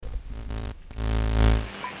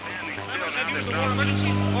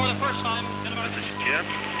emergency for the first time in about... This is Jim,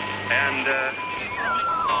 and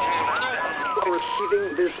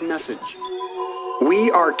Receiving this message. We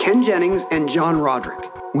are Ken Jennings and John Roderick.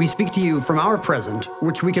 We speak to you from our present,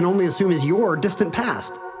 which we can only assume is your distant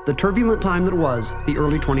past, the turbulent time that was the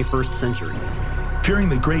early 21st century. Fearing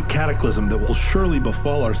the great cataclysm that will surely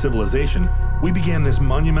befall our civilization, we began this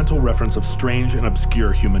monumental reference of strange and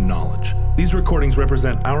obscure human knowledge. These recordings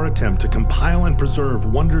represent our attempt to compile and preserve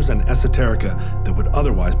wonders and esoterica that would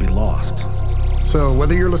otherwise be lost. So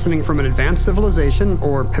whether you're listening from an advanced civilization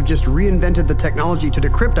or have just reinvented the technology to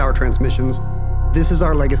decrypt our transmissions, this is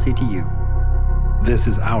our legacy to you. This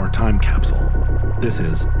is our time capsule. This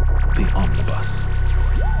is the Omnibus.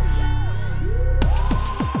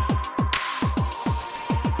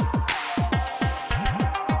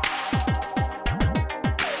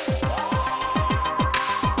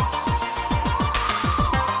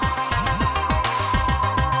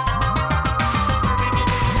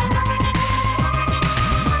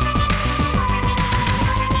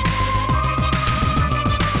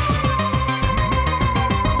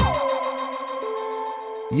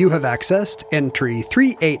 You have accessed entry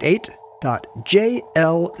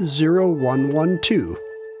 388.JL0112,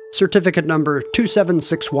 certificate number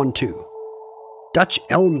 27612, Dutch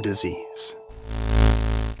elm disease.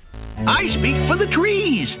 I speak for the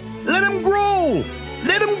trees. Let them grow.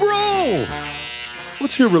 Let them grow.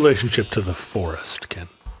 What's your relationship to the forest, Ken?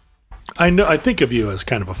 I think of you as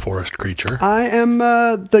kind of a forest creature. I am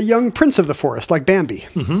the young prince of the forest, like Bambi.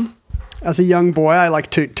 Mm-hmm. As a young boy, I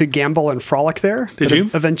liked to gamble and frolic there. Did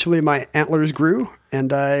you? Eventually, my antlers grew,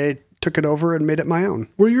 and I took it over and made it my own.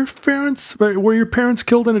 Were your parents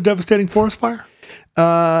killed in a devastating forest fire?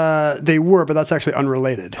 They were, but that's actually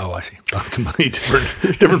unrelated. Oh, I see. Completely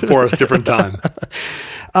different forest, different time.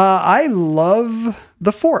 I love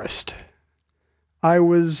the forest. I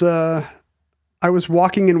was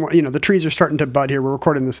walking in, the trees are starting to bud here. We're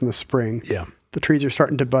recording this in the spring. Yeah. The trees are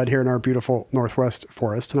starting to bud here in our beautiful Northwest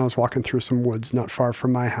forest. And I was walking through some woods not far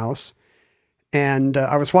from my house. And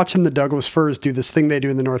I was watching the Douglas firs do this thing they do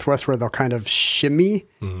in the Northwest where they'll kind of shimmy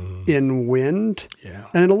in wind. Yeah.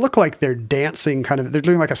 And it'll look like they're dancing they're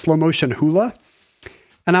doing like a slow motion hula.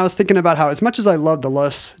 And I was thinking about how, as much as I love the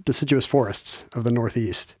less deciduous forests of the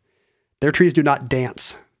Northeast, their trees do not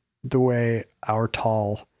dance the way our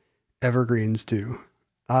tall evergreens do.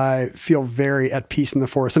 I feel very at peace in the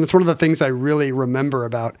forest. And it's one of the things I really remember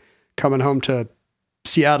about coming home to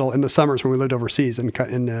Seattle in the summers when we lived overseas and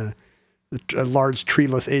in a large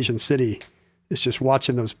treeless Asian city. It's just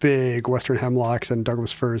watching those big western hemlocks and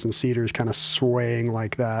Douglas firs and cedars kind of swaying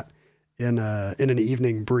like that in an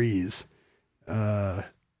evening breeze.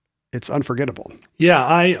 It's unforgettable. Yeah,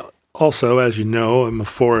 I also, as you know, am a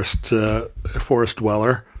forest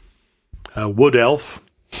dweller, wood elf.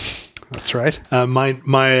 That's right.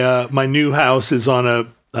 My new house is on a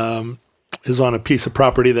piece of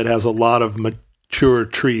property that has a lot of mature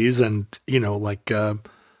trees and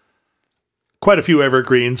quite a few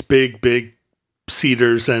evergreens, big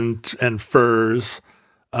cedars and firs,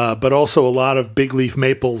 but also a lot of big leaf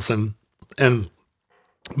maples and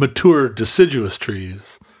mature deciduous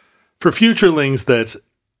trees. For futurelings that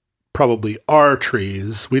probably are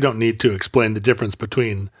trees, we don't need to explain the difference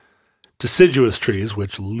between deciduous trees,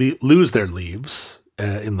 which lose their leaves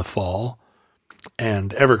in the fall,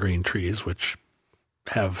 and evergreen trees, which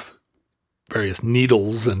have various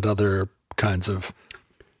needles and other kinds of...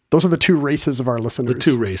 Those are the two races of our listeners. The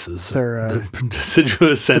two races. They're the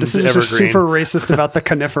deciduous and deciduous evergreen. Are super racist about the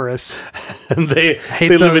coniferous. And they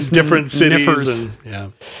live in different cities.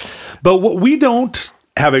 But what we don't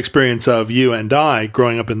have experience of, you and I,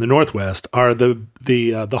 growing up in the Northwest, are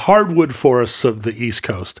the hardwood forests of the East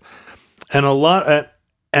Coast. And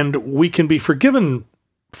and we can be forgiven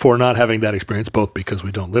for not having that experience, both because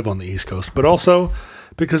we don't live on the East Coast, but also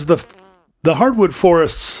because the hardwood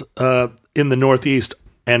forests in the Northeast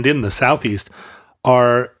and in the Southeast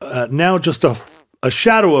are now just a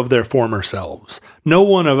shadow of their former selves. No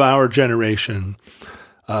one of our generation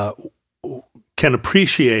can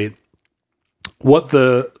appreciate what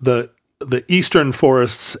the eastern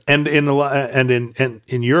forests and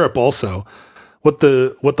in Europe also, what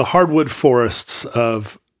the hardwood forests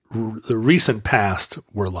of the recent past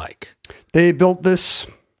were like. They built this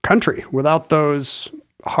country without those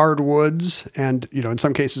hardwoods, and in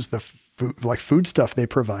some cases the food stuff they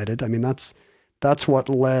provided. I mean, that's what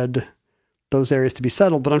led those areas to be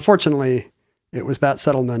settled. But unfortunately, it was that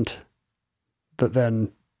settlement that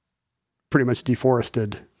then pretty much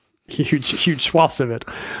deforested huge swaths of it.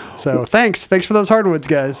 So thanks for those hardwoods,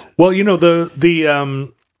 guys. Well,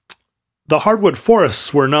 the hardwood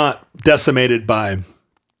forests were not decimated by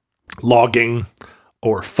logging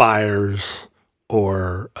or fires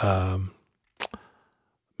or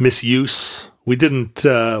misuse. We didn't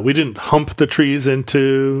hump the trees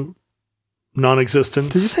into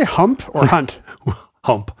non-existence. Did you say hump or hunt?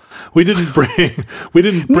 Hump. We didn't bring.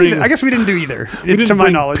 I guess we didn't do either. We didn't to my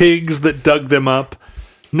bring knowledge. pigs that dug them up.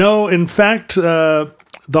 No, in fact, the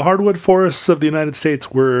hardwood forests of the United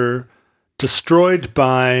States were destroyed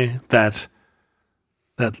by that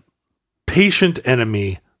patient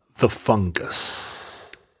enemy, the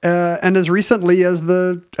fungus. And as recently as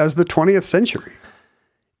the 20th century.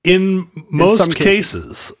 In most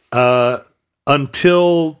cases,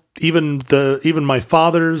 until even my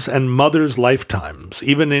father's and mother's lifetimes,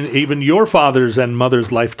 even your father's and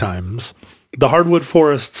mother's lifetimes, the hardwood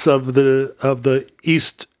forests of the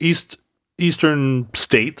eastern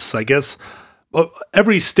states, I guess,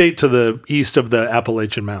 every state to the east of the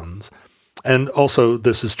Appalachian Mountains, and also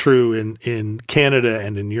this is true in Canada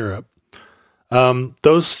and in Europe,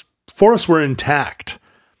 those forests were intact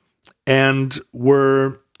and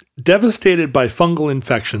were devastated by fungal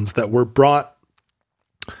infections that were brought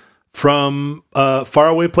from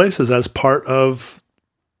faraway places as part of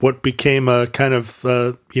what became a kind of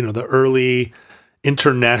the early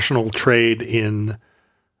international trade in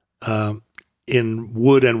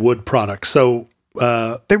wood and wood products. So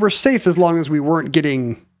they were safe as long as we weren't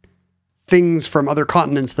getting things from other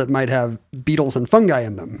continents that might have beetles and fungi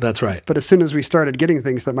in them. That's right. But as soon as we started getting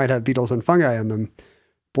things that might have beetles and fungi in them,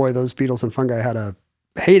 boy, those beetles and fungi had a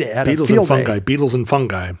field day. Beetles and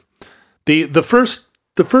fungi. The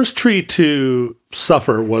first tree to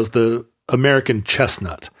suffer was the American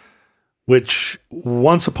chestnut, which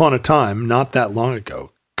once upon a time, not that long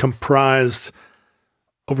ago, comprised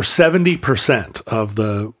over 70% of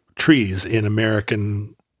the trees in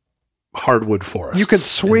American hardwood forests. You could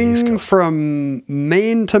swing from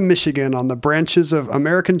Maine to Michigan on the branches of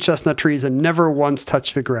American chestnut trees and never once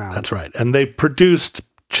touch the ground. That's right. And they produced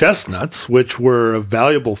chestnuts, which were a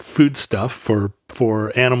valuable foodstuff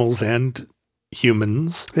for animals and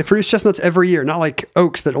humans. They produce chestnuts every year, not like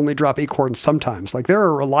oaks that only drop acorns sometimes. Like they're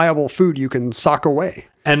a reliable food you can sock away.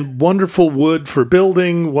 And wonderful wood for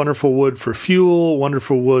building, wonderful wood for fuel,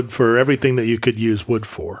 wonderful wood for everything that you could use wood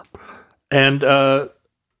for. And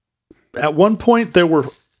at one point, there were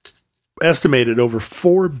estimated over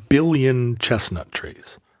 4 billion chestnut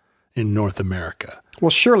trees in North America. Well,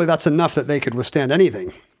 surely that's enough that they could withstand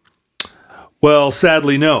anything. Well,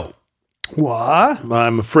 sadly, no. What?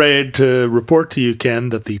 I'm afraid to report to you, Ken,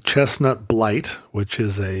 that the chestnut blight, which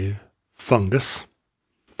is a fungus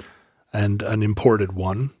and an imported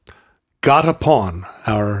one, got upon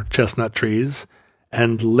our chestnut trees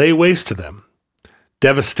and lay waste to them,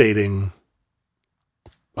 devastating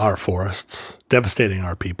our forests, devastating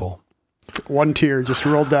our people. One tear just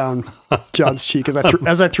rolled down John's cheek as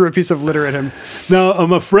I threw a piece of litter at him. Now,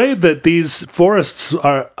 I'm afraid that these forests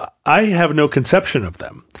I have no conception of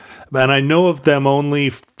them. And I know of them only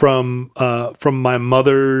from my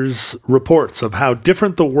mother's reports of how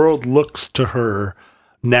different the world looks to her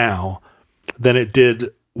now than it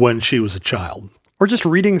did when she was a child. Or just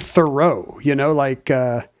reading Thoreau, like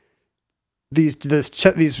these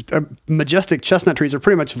majestic chestnut trees are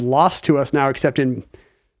pretty much lost to us now, except in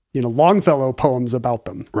Longfellow poems about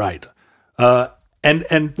them. Right.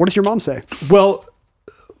 And what does your mom say? Well,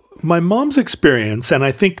 my mom's experience, and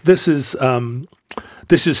I think this is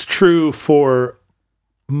true for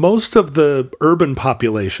most of the urban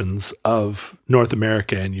populations of North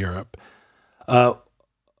America and Europe.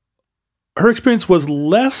 Her experience was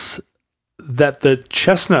less that the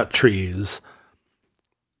chestnut trees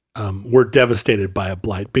were devastated by a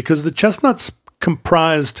blight, because the chestnuts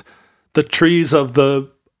comprised the trees of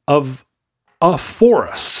a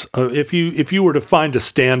forest. If you were to find a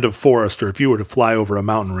stand of forest, or if you were to fly over a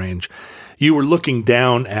mountain range, you were looking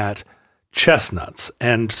down at chestnuts.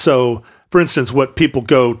 And so, for instance, what people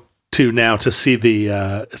go to now to see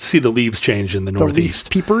the leaves change in the Northeast,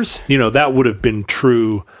 the leaf peepers, that would have been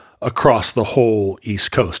true across the whole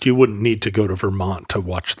East Coast. You wouldn't need to go to Vermont to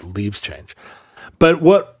watch the leaves change. But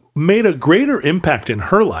what made a greater impact in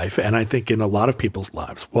her life, and I think in a lot of people's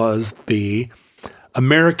lives, was the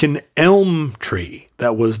American elm tree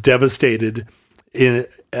that was devastated in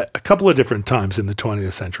a couple of different times in the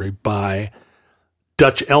 20th century by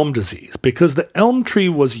Dutch elm disease, because the elm tree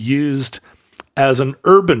was used as an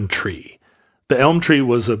urban tree. The elm tree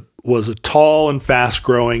was a tall and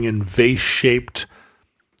fast-growing and vase-shaped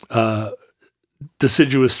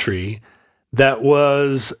deciduous tree that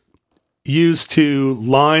was used to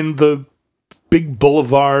line the big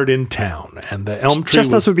boulevard in town, and the elm tree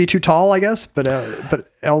Chestnuts would be too tall, I guess, but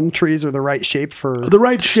elm trees are the right shape for the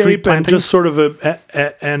right street shape and planting. just sort of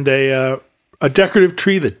a decorative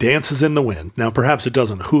tree that dances in the wind. Now, perhaps it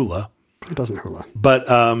doesn't hula. It doesn't hula.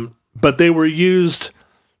 But they were used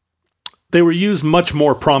much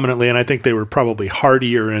more prominently, and I think they were probably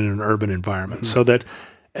hardier in an urban environment. So that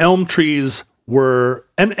elm trees were,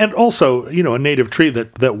 and also, you know, a native tree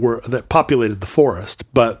that populated the forest,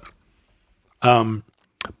 but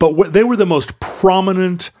they were the most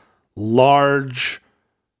prominent, large,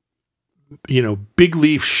 you know, big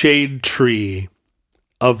leaf shade tree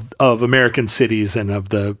of American cities and of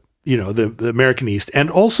the American East, and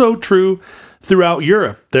also true throughout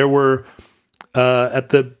Europe. There were at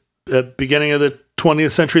the beginning of the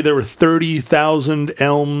 20th century, there were 30,000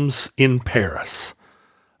 elms in Paris.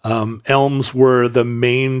 Elms were the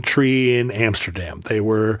main tree in Amsterdam. They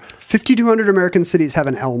were 5,200 American cities have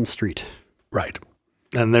an elm street. right,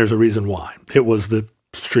 and there's a reason why. It was the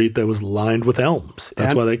street that was lined with elms.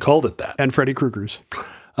 That's why they called it that. And Freddy Krueger's.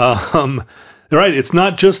 Right. It's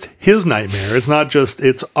not just his nightmare.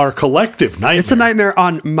 It's our collective nightmare. It's a nightmare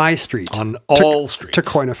on my street. On all streets. To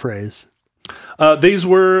coin a phrase. These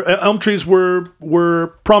were elm trees were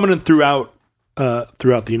prominent throughout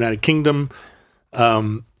the United Kingdom.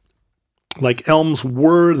 Like elms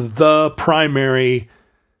were the primary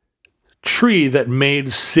tree that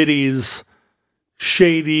made cities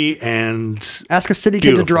shady and Ask a city kid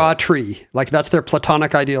beautiful. to draw a tree. Like that's their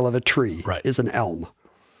platonic ideal of a tree. Right. Is an elm.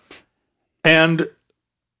 And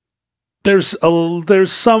there's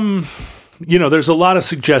some, you know, there's a lot of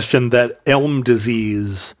suggestion that elm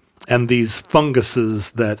disease and these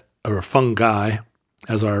funguses that or fungi,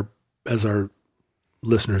 as our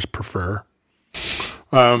listeners prefer.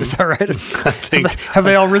 Is that right? I think Have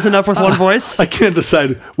they all risen up with one voice? I can't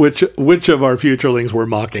decide which of our futurelings we're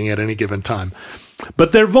mocking at any given time,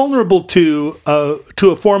 but they're vulnerable to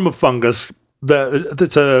a form of fungus.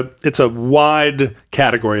 It's a wide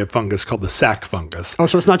category of fungus called the sac fungus. Oh,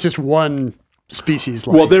 so it's not just one species.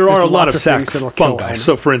 Well, there are a there's lot lots of sac things that'll kill fungi. elms.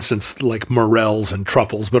 So, for instance, like morels and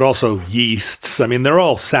truffles, but also yeasts. I mean, they're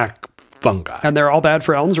all sac fungi. And they're all bad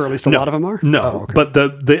for elms, or at least a lot of them are? No, Oh, okay. but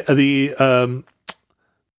the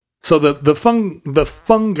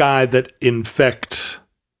fungi that infect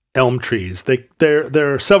elm trees,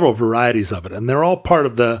 there are several varieties of it, and they're all part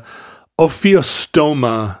of the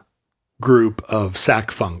Ophiostoma group of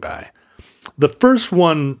sac fungi. The first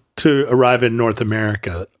one to arrive in North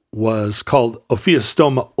America was called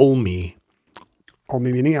Ophiostoma olmi.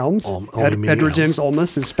 Olmi meaning elms. Olmi meaning Edward elms. James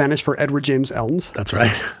Olmus is Spanish for Edward James Elms. That's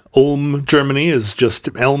right. Ulm, Germany is just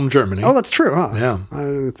Elm, Germany. Oh, that's true, huh? Yeah. I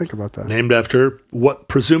didn't think about that. Named after what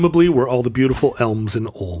presumably were all the beautiful elms in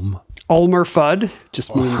Ulm. Ulmer Fudd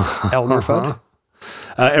just means Elmer Fudd.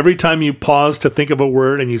 Every time you pause to think of a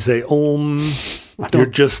word and you say Ulm,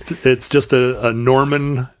 it's just a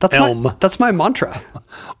Norman elm. That's my mantra.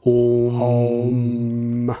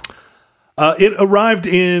 Ulm. It arrived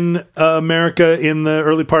in America in the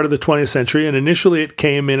early part of the 20th century, and initially it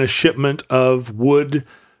came in a shipment of wood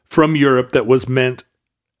from Europe that was meant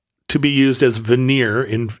to be used as veneer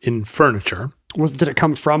in furniture. Did it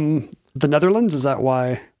come from the Netherlands? Is that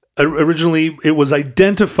why? Originally, it was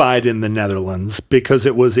identified in the Netherlands because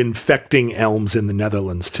it was infecting elms in the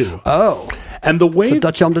Netherlands too. Oh. And the way So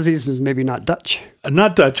Dutch elm disease is maybe not Dutch.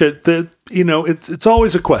 not Dutch, it's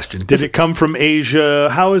always a question. Did it come from Asia?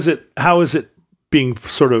 How is it being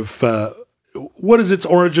sort of what is its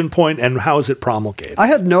origin point and how is it promulgated? I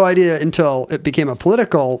had no idea until it became a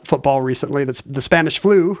political football recently. That's the Spanish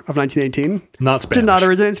flu of 1918. Not Spanish. Did not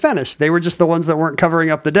originate in Spanish. They were just the ones that weren't covering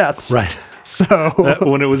up the deaths. Right. So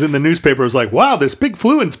When it was in the newspaper, it was like, wow, this big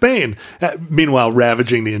flu in Spain. Meanwhile,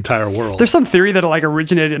 ravaging the entire world. there's some theory that it like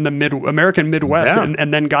originated in the American Midwest Yeah.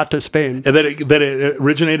 and then got to Spain. And that it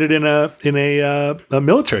originated in a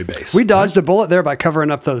military base. We dodged a bullet there by covering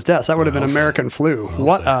up those deaths. That would have been American flu.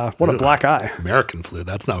 What a black eye. American flu.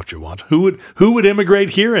 That's not what you want. Who would immigrate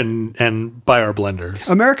here and buy our blenders?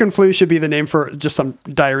 American flu should be the name for just some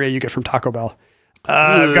diarrhea you get from Taco Bell.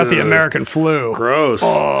 I've got the American flu. Gross.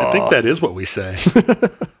 I think that is what we say.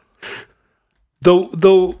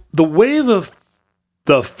 The way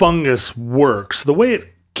the fungus works, the way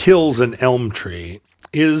it kills an elm tree,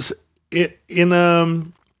 is in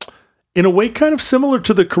a way kind of similar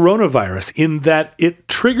to the coronavirus, in that it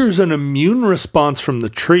triggers an immune response from the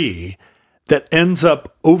tree that ends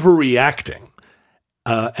up overreacting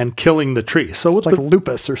and killing the tree. So It's like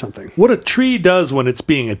lupus or something. what a tree does when it's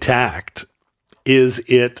being attacked is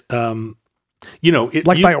it By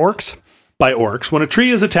orcs? by orcs. When a tree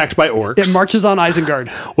is attacked by orcs, It marches on Isengard.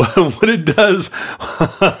 what it does,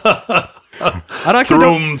 I actually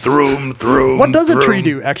don't. Throom. What does a tree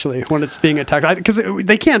do actually when it's being attacked? Because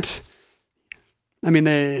they can't. I mean,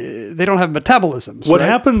 they don't have metabolisms. What right?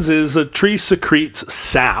 happens is a tree secretes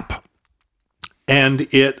sap, and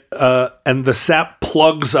the sap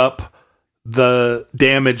plugs up the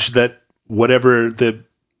damage that whatever the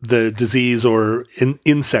disease or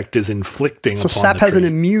insect is inflicting. So upon sap the has tree. an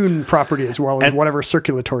immune property as well as whatever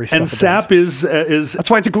circulatory stuff. And it sap does. is That's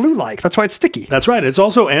why it's glue-like. That's why it's sticky. That's right. It's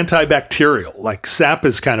also antibacterial. Like sap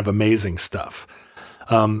is kind of amazing stuff.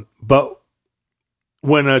 But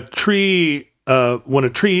when a tree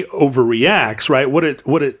overreacts, right, what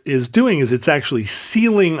it is doing is it's actually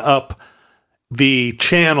sealing up the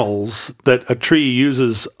channels that a tree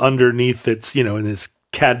uses underneath its, in its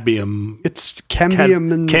cadmium. It's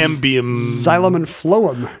cambium and xylem and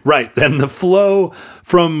phloem. Right. And the flow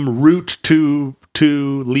from root to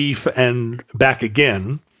leaf and back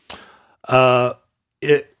again, the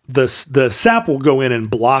sap will go in and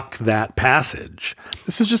block that passage.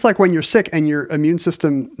 This is just like when you're sick and your immune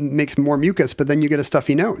system makes more mucus, but then you get a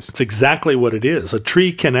stuffy nose. It's exactly what it is. A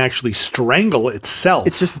tree can actually strangle itself.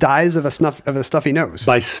 It just dies of a stuffy nose.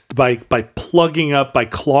 By plugging up, by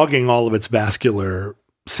clogging all of its vascular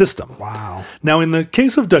system. Wow. Now, in the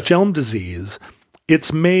case of Dutch elm disease,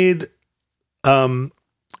 it's made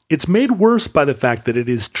worse by the fact that it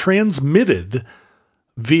is transmitted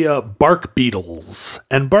via bark beetles.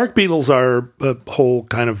 And bark beetles are a whole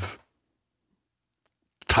kind of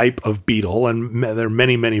type of beetle, and there are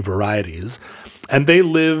many, many varieties. And they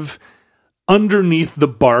live underneath the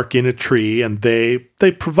bark in a tree, and they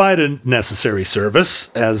provide a necessary service,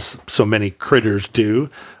 as so many critters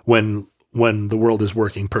do when the world is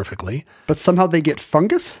working perfectly. But somehow they get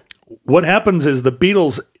fungus? What happens is the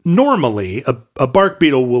beetles, normally, a bark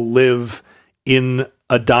beetle will live in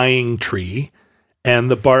a dying tree, and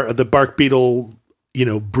the bark beetle,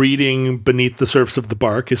 breeding beneath the surface of the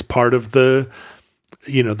bark is part of the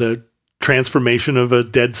transformation of a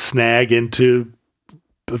dead snag into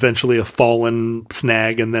eventually a fallen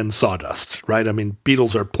snag and then sawdust, right? I mean,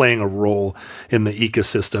 beetles are playing a role in the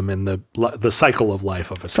ecosystem, in the cycle of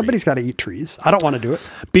life of a tree. Somebody's got to eat trees. I don't want to do it.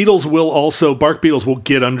 Bark beetles will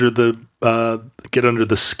get under the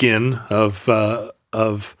skin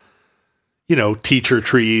of teacher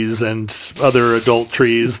trees and other adult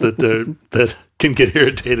trees that can get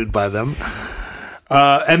irritated by them.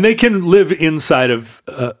 And they can live inside of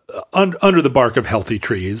under the bark of healthy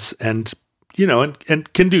trees and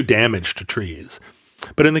can do damage to trees.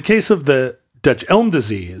 But in the case of the Dutch elm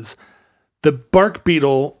disease, the bark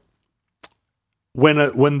beetle, when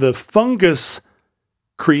the fungus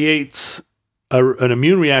creates an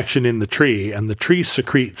immune reaction in the tree and the tree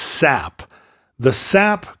secretes sap, the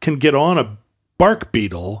sap can get on a bark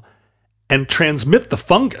beetle and transmit the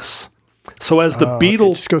fungus. So as the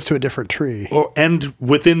beetle it just goes to a different tree. And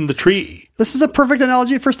within the tree. This is a perfect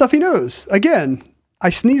analogy for stuffy nose. Again, I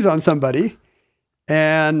sneeze on somebody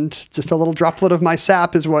and just a little droplet of my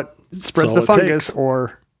sap is what spreads the fungus,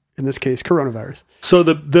 or in this case, coronavirus. So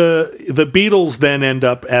the beetles then end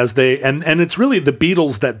up as and it's really the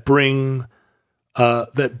beetles that bring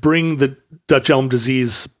the Dutch elm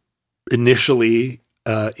disease initially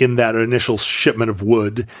in that initial shipment of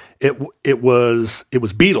wood. It was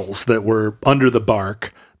beetles that were under the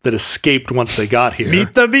bark that escaped once they got here.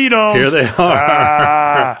 Meet the beetles. Here they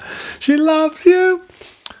are. She loves you.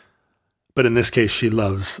 But in this case, she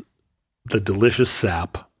loves the delicious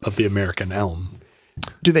sap of the American elm.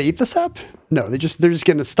 Do they eat the sap? No, they're just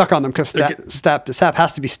getting it stuck on them because sap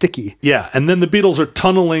has to be sticky. Yeah, and then the beetles are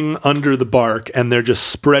tunneling under the bark, and they're just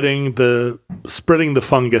spreading the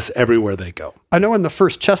fungus everywhere they go. I know when the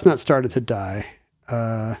first chestnut started to die,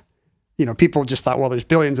 people just thought, well, there's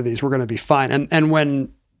billions of these, we're going to be fine. And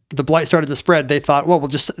when the blight started to spread, they thought, well,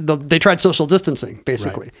 they tried social distancing,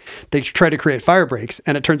 basically. Right. They tried to create fire breaks,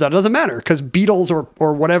 and it turns out it doesn't matter because beetles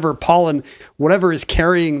or whatever pollen, whatever is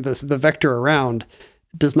carrying the vector around,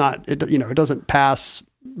 it doesn't pass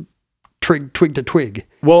twig to twig.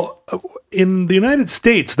 Well, in the United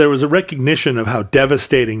States, there was a recognition of how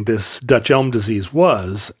devastating this Dutch elm disease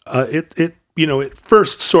was. It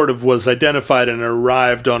first sort of was identified and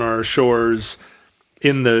arrived on our shores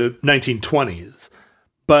in the 1920s.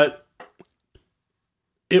 But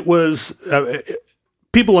it was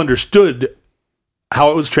people understood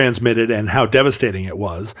how it was transmitted and how devastating it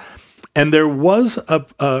was, and there was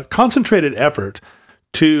a concentrated effort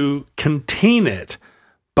to contain it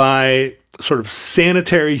by sort of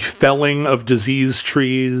sanitary felling of diseased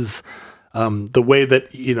trees. The way that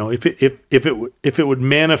if it would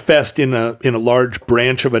manifest in a large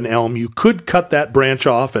branch of an elm, you could cut that branch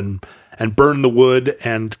off and and burn the wood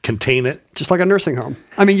and contain it. Just like a nursing home.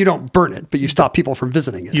 I mean, you don't burn it, but you stop people from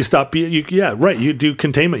visiting it. You stop, yeah, right. You do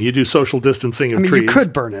containment. You do social distancing of trees. You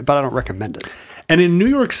could burn it, but I don't recommend it. And in New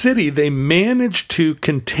York City, they managed to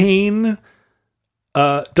contain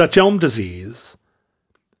Dutch elm disease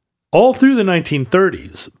all through the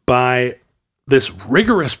 1930s by this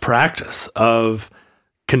rigorous practice of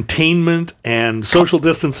containment and social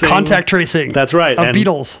distancing. Contact tracing. That's right. Of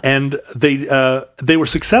beetles. And they were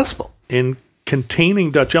successful in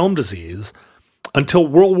containing Dutch elm disease until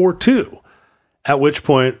World War II, at which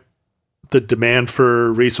point the demand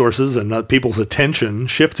for resources and people's attention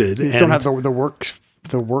shifted. They don't have the work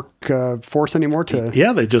force anymore to...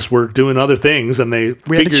 Yeah, they just were doing other things, and we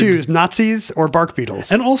had to choose Nazis or bark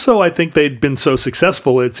beetles. And also, I think they'd been so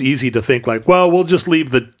successful, it's easy to think like, well, we'll just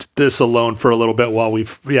leave this alone for a little bit while we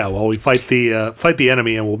fight the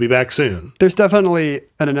enemy, and we'll be back soon. There's definitely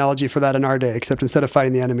an analogy for that in our day, except instead of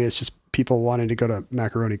fighting the enemy, it's just people wanting to go to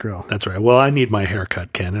Macaroni Grill. That's right. Well, I need my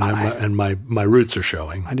haircut, Ken, and my roots are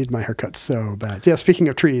showing. I need my haircut so bad. Yeah, speaking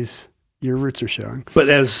of trees, your roots are showing. But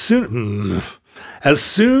as soon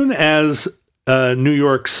as New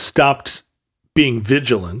York stopped being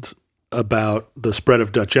vigilant about the spread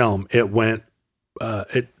of Dutch elm,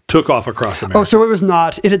 it took off across America. Oh, so it was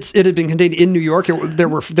not. It had been contained in New York. There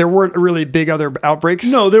weren't really big other outbreaks.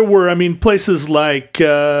 No, there were. I mean, places like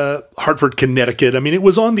Hartford, Connecticut. I mean, it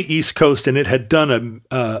was on the East Coast, and it had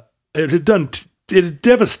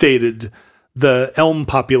devastated the elm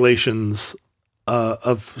populations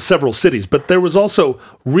of several cities. But there was also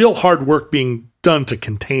real hard work being done to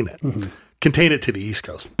contain it. Mm-hmm. Contain it to the East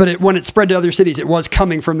Coast. But when it spread to other cities, it was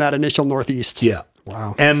coming from that initial Northeast. Yeah.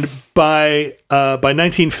 Wow. And by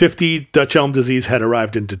 1950, Dutch elm disease had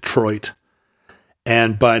arrived in Detroit.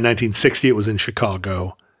 And by 1960, it was in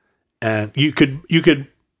Chicago. And you could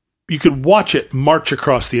watch it march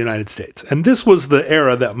across the United States. And this was the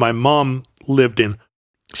era that my mom lived in.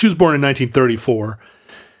 She was born in 1934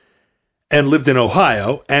 and lived in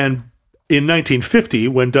Ohio. And in 1950,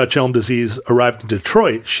 when Dutch elm disease arrived in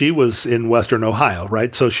Detroit, she was in Western Ohio,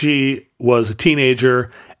 right? So she was a teenager,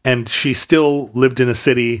 and she still lived in a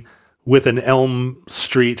city with an elm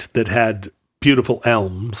street that had beautiful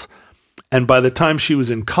elms. And by the time she was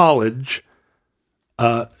in college,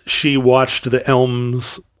 she watched the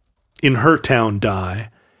elms in her town die,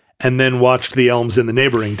 and then watched the elms in the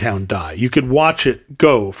neighboring town die. You could watch it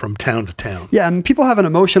go from town to town. Yeah, and people have an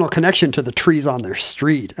emotional connection to the trees on their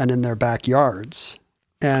street and in their backyards.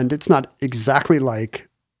 And it's not exactly like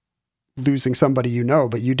losing somebody you know,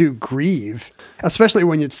 but you do grieve, especially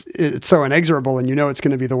when it's so inexorable and you know it's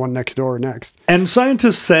going to be the one next door next. And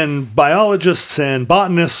scientists and biologists and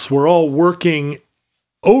botanists were all working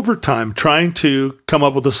overtime trying to come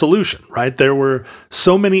up with a solution, right? There were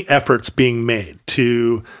so many efforts being made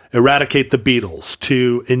to eradicate the beetles,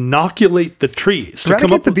 to inoculate the trees.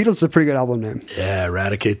 Eradicate the Beetles is a pretty good album name. Yeah,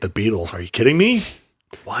 Eradicate the Beetles. Are you kidding me?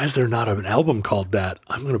 Why is there not an album called that?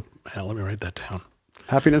 Let me write that down.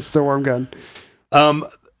 Happiness is a warm gun.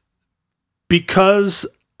 Because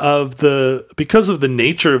of the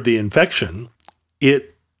nature of the infection,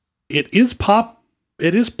 it is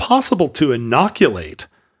possible to inoculate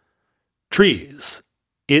trees.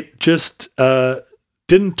 It just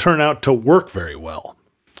didn't turn out to work very well.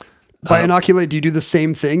 By inoculate, do you do the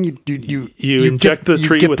same thing? You inject the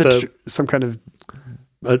tree with some kind of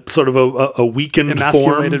sort of a weakened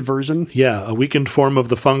emasculated version. Yeah, a weakened form of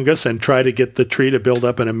the fungus, and try to get the tree to build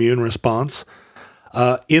up an immune response.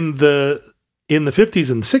 In the 50s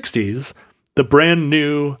and 60s, the brand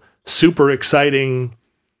new, super exciting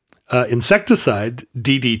insecticide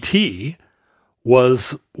DDT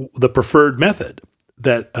was the preferred method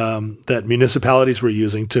that municipalities were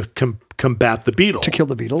using to combat the beetle, to kill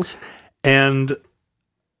the beetles, and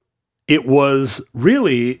it was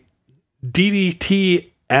really DDT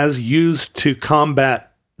as used to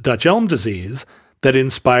combat Dutch elm disease that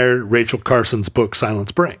inspired Rachel Carson's book Silent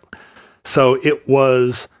Spring. So it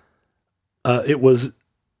was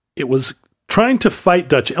trying to fight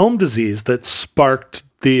Dutch elm disease that sparked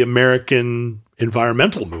the American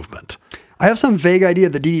environmental movement. I have some vague idea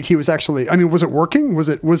that DDT was actually, was it working? Was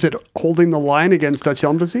it holding the line against Dutch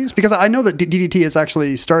elm disease? Because I know that DDT has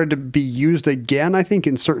actually started to be used again, I think,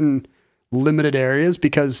 in certain limited areas,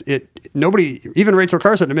 because even Rachel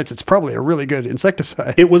Carson admits it's probably a really good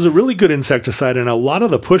insecticide. It was a really good insecticide, and a lot of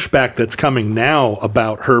the pushback that's coming now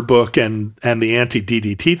about her book and the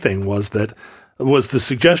anti-DDT thing was the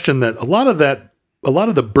suggestion that a lot of that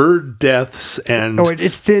the bird deaths and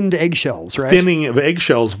it thinned eggshells, right? thinning of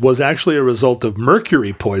eggshells was actually a result of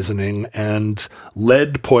mercury poisoning and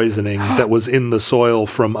lead poisoning that was in the soil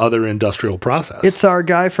from other industrial processes. It's our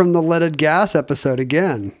guy from the leaded gas episode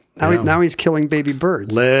again. Now he's killing baby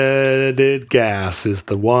birds. Leaded gas is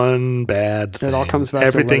the one bad thing. It all comes back to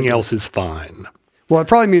Everything leaded else gas. is fine. Well, it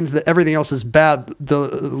probably means that everything else is bad. The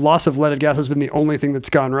loss of leaded gas has been the only thing that's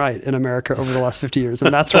gone right in America over the last 50 years.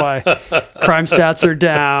 And that's why crime stats are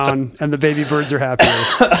down and the baby birds are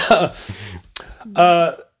happier.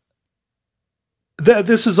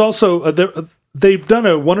 This is also, they've done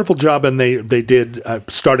a wonderful job, and they did,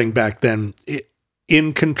 starting back then,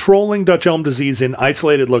 in controlling Dutch elm disease in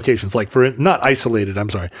isolated locations, in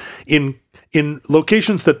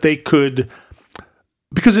locations that they could,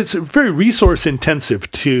 because it's very resource intensive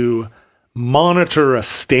to monitor a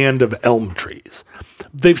stand of elm trees.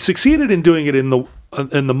 They've succeeded in doing it in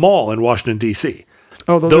the mall in Washington, D.C.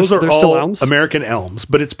 Oh, those are all still elms? American elms,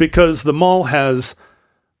 but it's because the mall has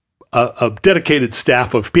a dedicated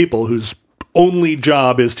staff of people whose only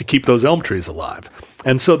job is to keep those elm trees alive.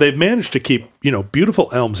 And so they've managed to keep, beautiful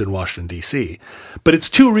elms in Washington, D.C., but it's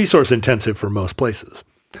too resource intensive for most places.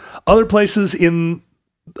 Other places in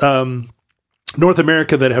North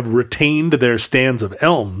America that have retained their stands of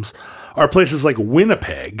elms are places like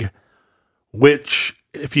Winnipeg, which,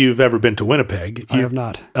 if you've ever been to Winnipeg, I have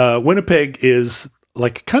not. Winnipeg is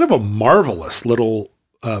like kind of a marvelous little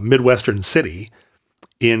Midwestern city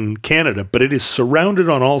in Canada, but it is surrounded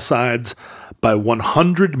on all sides by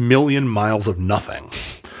 100 million miles of nothing.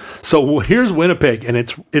 So here's Winnipeg, and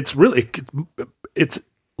it's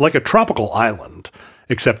like a tropical island,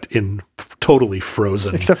 except in totally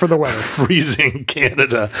frozen, except for the weather, freezing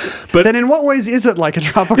Canada. But then, in what ways is it like a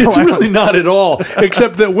tropical it's island? really not at all.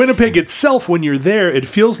 Except that Winnipeg itself, when you're there, it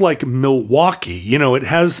feels like Milwaukee.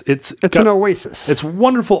 It's an oasis. It's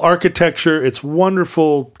wonderful architecture. It's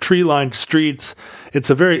wonderful tree-lined streets.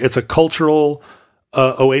 It's a cultural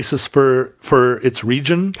oasis for its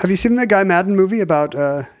region. Have you seen the Guy Madden movie about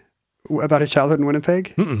his childhood in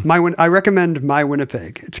Winnipeg? I recommend My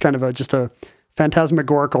Winnipeg. It's kind of just a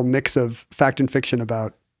phantasmagorical mix of fact and fiction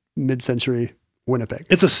about mid-century Winnipeg.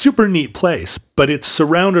 It's a super neat place, but it's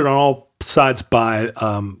surrounded on all sides by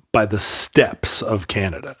the steppes of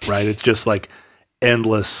Canada, right? It's just like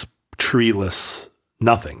endless, treeless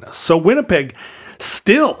nothingness. So Winnipeg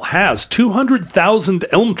still has 200,000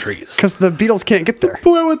 elm trees. Because the Beatles can't get there.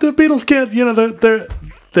 Boy, the Beatles can't,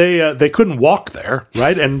 they couldn't walk there,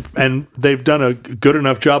 right? And they've done a good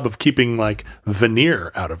enough job of keeping like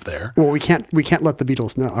veneer out of there. Well, we can't let the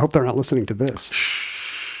Beatles know. I hope they're not listening to this.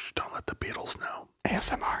 Shh, don't let the Beatles know.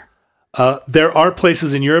 ASMR. There are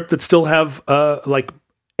places in Europe that still have, like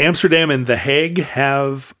Amsterdam and The Hague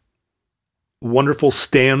have wonderful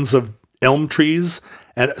stands of elm trees,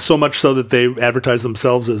 and so much so that they advertise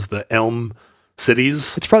themselves as the elm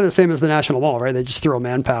cities. It's probably the same as the National Mall, right? They just throw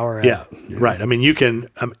manpower at. Yeah, right. I mean, you can,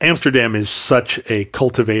 Amsterdam is such a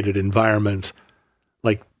cultivated environment.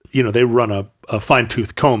 Like, they run a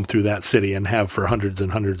fine-tooth comb through that city and have for hundreds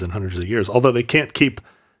and hundreds and hundreds of years, although they can't keep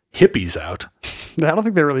hippies out. I don't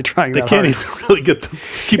think they're really trying that hard. They can't even really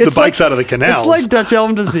keep the bikes out of the canals. It's like Dutch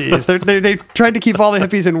elm disease. They tried to keep all the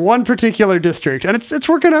hippies in one particular district, and it's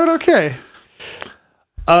working out okay.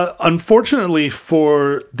 Unfortunately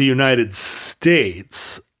for the United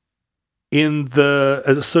States,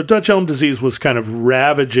 so Dutch elm disease was kind of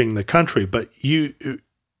ravaging the country, but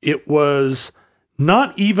it was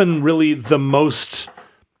not even really the most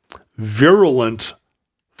virulent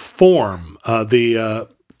form. The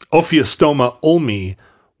Ophiostoma ulmi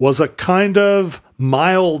was a kind of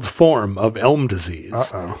mild form of elm disease.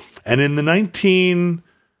 Uh-oh. And in the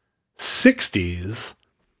 1960s,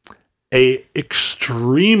 a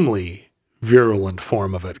extremely virulent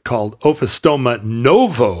form of it called Ophiostoma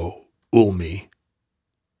novo ulmi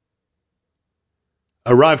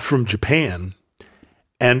arrived from Japan,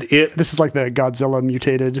 and this is like the Godzilla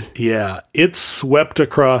mutated. Yeah, it swept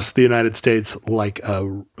across the United States like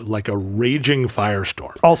a raging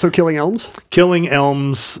firestorm. Also killing elms? Killing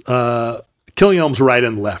elms right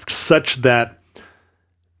and left, such that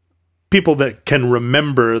people that can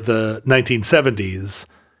remember the 1970s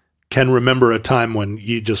can remember a time when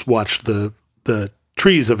you just watched the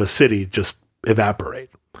trees of a city just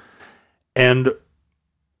evaporate. And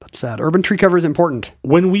that's sad. Urban tree cover is important.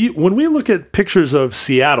 When we look at pictures of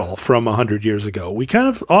Seattle from 100 years ago, we kind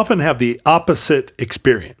of often have the opposite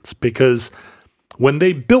experience, because when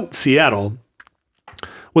they built Seattle,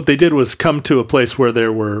 what they did was come to a place where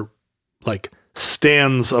there were like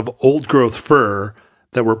stands of old growth fir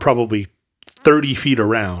that were probably 30 feet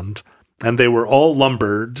around, and they were all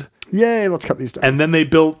lumbered. Yay, let's cut these down. And then they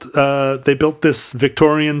built this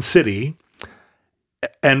Victorian city.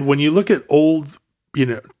 And when you look at old,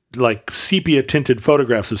 like sepia tinted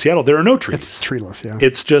photographs of Seattle, there are no trees. It's treeless, yeah.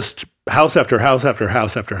 It's just house after house after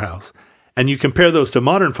house after house. And you compare those to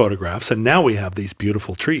modern photographs, and now we have these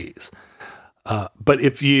beautiful trees. But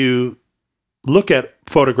if you look at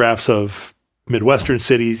photographs of Midwestern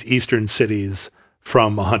cities, Eastern cities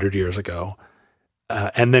from 100 years ago,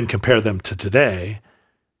 and then compare them to today,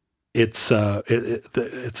 it's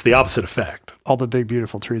the opposite effect. All the big,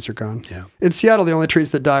 beautiful trees are gone. Yeah. In Seattle, the only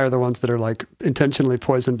trees that die are the ones that are like intentionally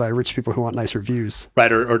poisoned by rich people who want nicer views.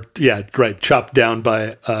 Right, right, chopped down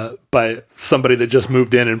by somebody that just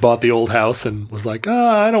moved in and bought the old house and was like,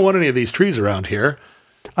 I don't want any of these trees around here.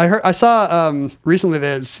 I saw recently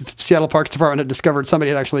the Seattle Parks Department had discovered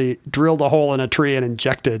somebody had actually drilled a hole in a tree and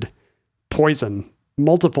injected poison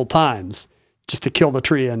multiple times just to kill the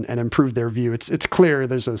tree and improve their view. It's clear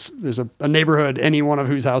there's a neighborhood, any one of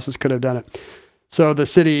whose houses could have done it. So the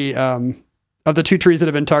city, of the two trees that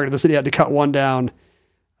have been targeted, the city had to cut one down.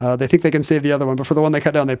 They think they can save the other one, but for the one they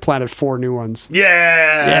cut down, they planted 4 new ones.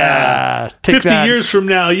 Yeah. Take 50 that. years from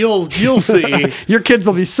now, you'll see. Your kids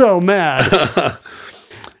will be so mad.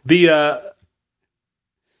 The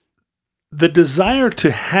desire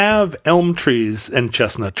to have elm trees and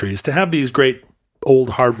chestnut trees, to have these great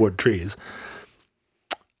old hardwood trees,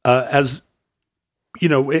 as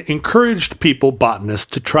it encouraged people, botanists,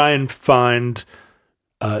 to try and find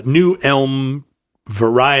new elm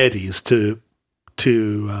varieties to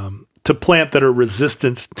plant that are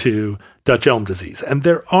resistant to Dutch elm disease. And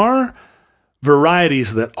there are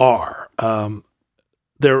varieties that are.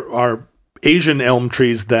 There are Asian elm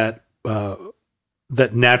trees that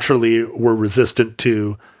naturally were resistant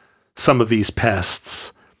to some of these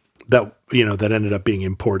pests that ended up being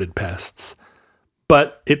imported pests.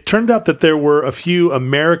 But it turned out that there were a few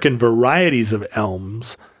American varieties of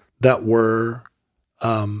elms that were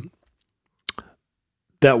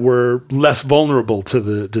less vulnerable to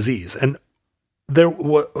the disease, and there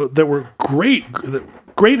were great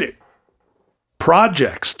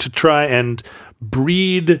projects to try and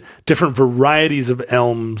breed different varieties of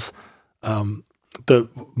elms, the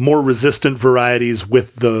more resistant varieties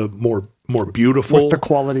with the more beautiful, with the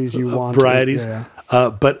qualities you want varieties. Yeah.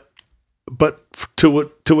 But to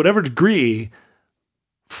whatever degree,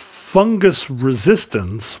 fungus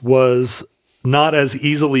resistance was not as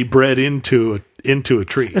easily bred into a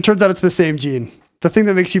tree. It turns out it's the same gene. The thing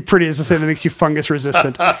that makes you pretty is the same that makes you fungus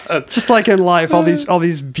resistant. Just like in life, all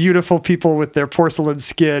these beautiful people with their porcelain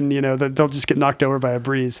skin, that they'll just get knocked over by a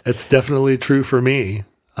breeze. It's definitely true for me.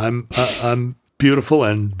 I'm beautiful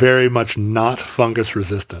and very much not fungus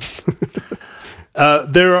resistant.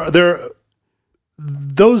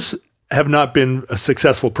 Those have not been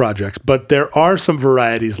successful projects, but there are some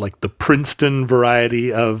varieties like the Princeton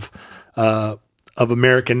variety of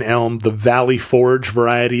American elm, the Valley Forge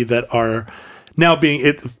variety that are now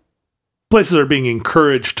places are being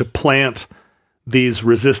encouraged to plant these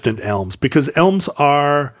resistant elms because elms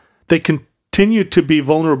they continue to be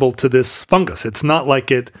vulnerable to this fungus. It's not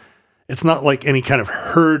like any kind of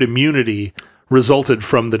herd immunity resulted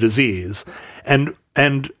from the disease. And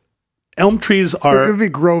elm trees are... It would be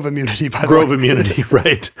grove immunity, by the way. Grove immunity,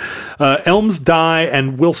 right. Elms die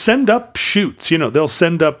and will send up shoots. They'll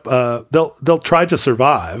send up... They'll try to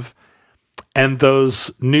survive, and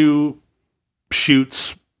those new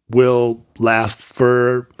shoots will last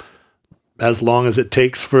for as long as it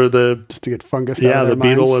takes for just to get fungus out of their the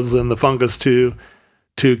minds. beetles and the fungus to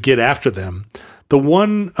get after them. The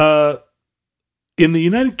one... in the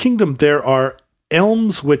United Kingdom, there are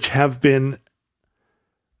elms which have been...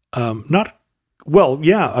 basically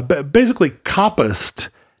coppiced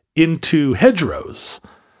into hedgerows.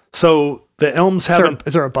 So the elms haven't...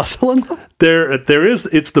 Is there a bustle in them? There is.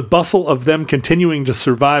 It's the bustle of them continuing to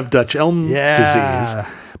survive Dutch elm disease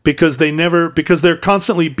because they're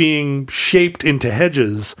constantly being shaped into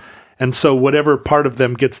hedges. And so whatever part of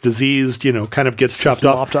them gets diseased, kind of gets chopped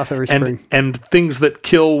off. Every spring. And things that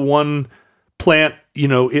kill one plant,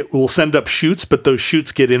 it will send up shoots, but those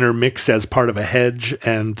shoots get intermixed as part of a hedge.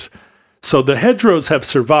 And so the hedgerows have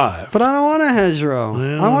survived. But I don't want a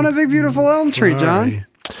hedgerow. I want a big, beautiful elm tree, John.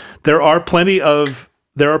 There are plenty of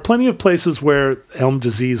places where elm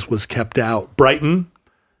disease was kept out. Brighton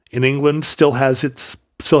in England still has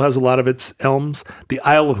a lot of its elms. The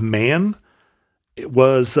Isle of Man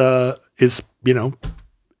is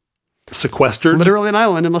sequestered. Literally an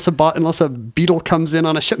island, unless a beetle comes in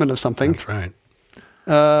on a shipment of something. That's right.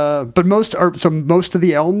 But most of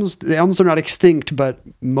the elms are not extinct, but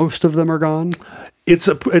most of them are gone. It's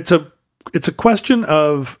a question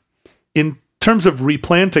of in terms of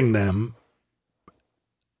replanting them,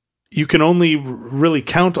 you can only really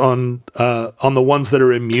count on the ones that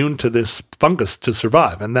are immune to this fungus to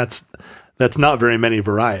survive, and that's not very many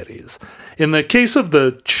varieties. In the case of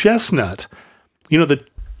the chestnut,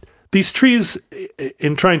 these trees,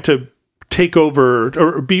 in trying to take over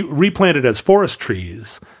or be replanted as forest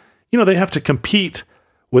trees, they have to compete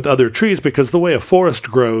with other trees, because the way a forest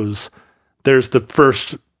grows, there's the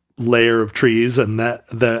first layer of trees, and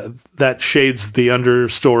that shades the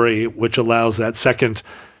understory, which allows that second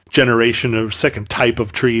generation of second type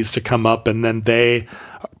of trees to come up, and then they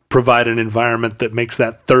provide an environment that makes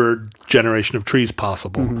that third generation of trees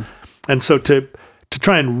possible. Mm-hmm. And so to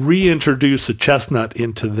try and reintroduce a chestnut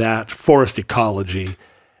into that forest ecology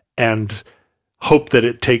and hope that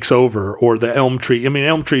it takes over, or the elm tree. I mean,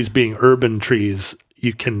 elm trees being urban trees,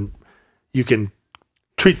 you can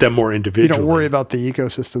treat them more individually. You don't worry about the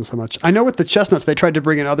ecosystem so much. I know with the chestnuts, they tried to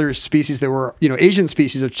bring in other species that were, Asian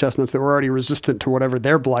species of chestnuts that were already resistant to whatever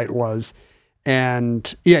their blight was.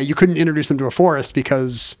 And you couldn't introduce them to a forest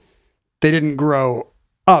because they didn't grow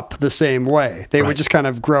up the same way. They would just kind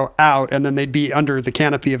of grow out, and then they'd be under the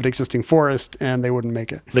canopy of an existing forest, and they wouldn't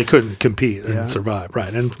make it. They couldn't compete and survive.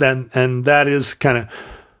 Right. And that is kind of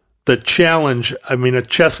the challenge. I mean, a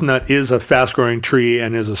chestnut is a fast growing tree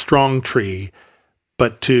and is a strong tree,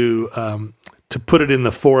 but to put it in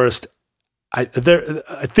the forest, I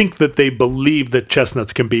think that they believe that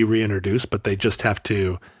chestnuts can be reintroduced, but they just have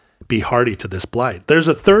to be hardy to this blight. There's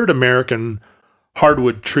a third American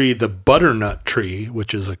hardwood tree, the butternut tree,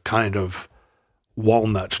 which is a kind of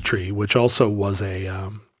walnut tree, which also was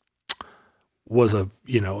a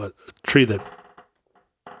tree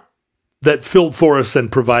that filled forests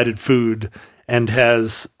and provided food, and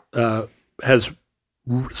has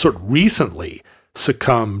sort of recently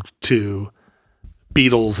succumbed to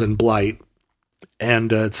beetles and blight,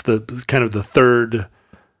 and it's the kind of the third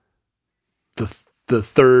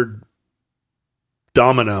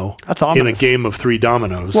domino in a game of three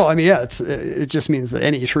dominoes. Well, I mean, it just means that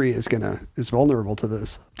any tree is vulnerable to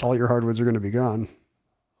this. All your hardwoods are going to be gone.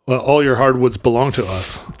 Well, all your hardwoods belong to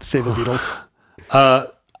us. Say the beetles.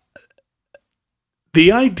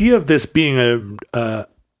 The idea of this being a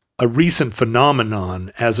recent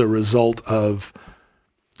phenomenon as a result of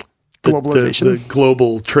globalization, the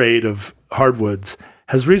global trade of hardwoods,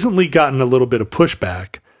 has recently gotten a little bit of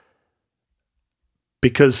pushback,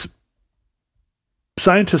 because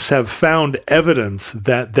scientists have found evidence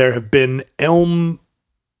that there have been elm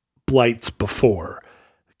blights before.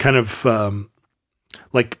 Kind of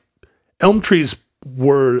like elm trees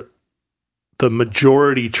were the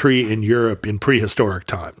majority tree in Europe in prehistoric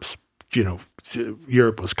times.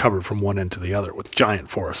 Europe was covered from one end to the other with giant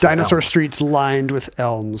forests. Dinosaur streets lined with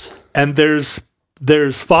elms. And there's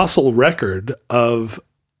fossil record of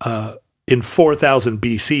in 4000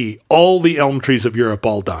 BC, all the elm trees of Europe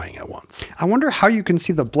all dying at once. I wonder how you can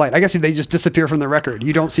see the blight. I guess they just disappear from the record.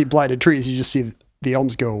 You don't see blighted trees. You just see the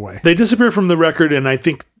elms go away. They disappear from the record, and I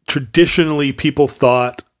think traditionally people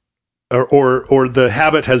thought, or the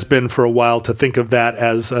habit has been for a while to think of that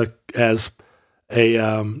as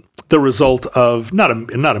the result of not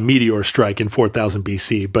a meteor strike in 4000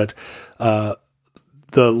 BC, but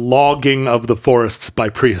the logging of the forests by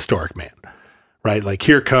prehistoric man. Right, like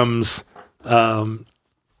here comes.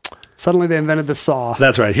 Suddenly they invented the saw.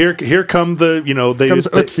 That's right. Here come they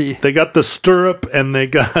got the stirrup, and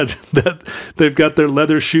they've got their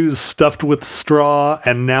leather shoes stuffed with straw,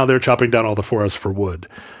 and now they're chopping down all the forest for wood.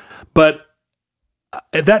 But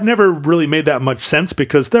that never really made that much sense,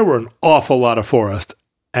 because there were an awful lot of forest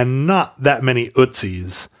and not that many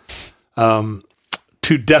Utsis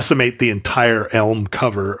to decimate the entire elm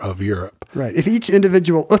cover of Europe. Right. If each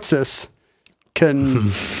individual Utsis can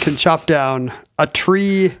chop down a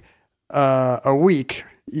tree a week,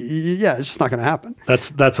 it's just not going to happen.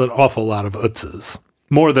 That's an awful lot of Utsis,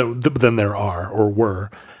 more than there are or were.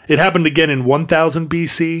 It happened again in 1000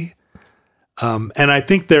 BC, and I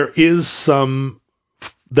think there are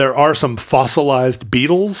some fossilized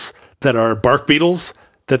beetles that are bark beetles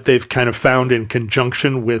that they've kind of found in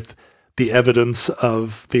conjunction with the evidence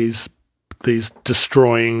of these forest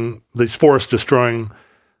destroying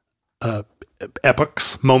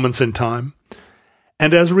epochs, moments in time.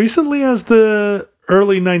 And as recently as the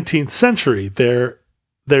early 19th century,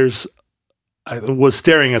 there's was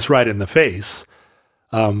staring us right in the face,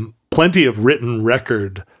 plenty of written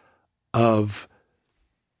record of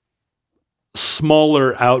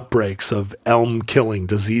smaller outbreaks of elm killing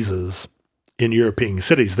diseases in European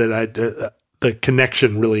cities. That the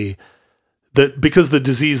connection really, because the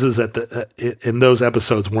diseases in those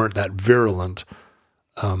episodes weren't that virulent,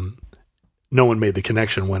 no one made the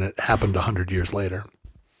connection when it happened 100 years later.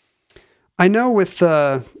 I know with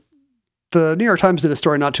the New York Times did a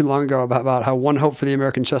story not too long ago about how one hope for the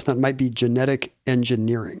American chestnut might be genetic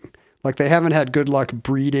engineering. Like they haven't had good luck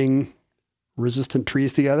breeding resistant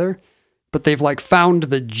trees together, but they've like found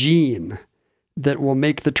the gene that will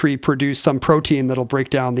make the tree produce some protein that'll break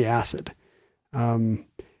down the acid. And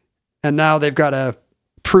now they've got to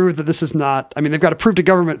prove that this is not, they've got to prove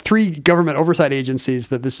to 3 government oversight agencies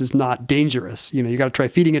that this is not dangerous. You got to try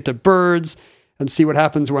feeding it to birds and see what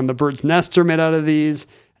happens when the birds' nests are made out of these.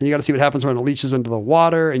 And you got to see what happens when it leaches into the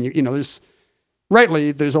water. And there's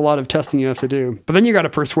a lot of testing you have to do, but then you got to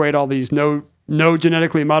persuade all these no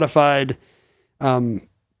genetically modified, plant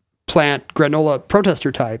granola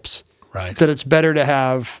protester types, right, that it's better to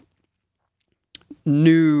have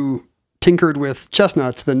new tinkered with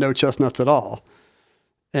chestnuts than no chestnuts at all.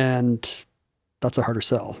 And that's a harder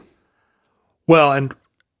sell. Well, and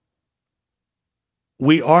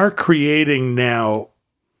we are creating now,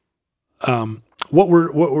 what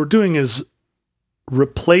we're doing is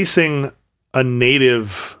replacing a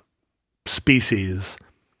native species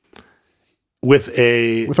with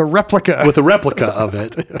a replica of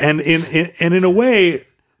it. And in a way,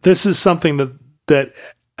 this is something that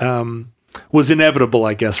was inevitable,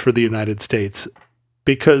 I guess, for the United States,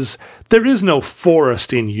 because there is no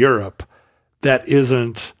forest in Europe that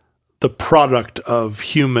isn't the product of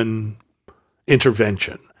human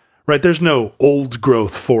intervention, right? There's no old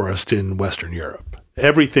growth forest in Western Europe.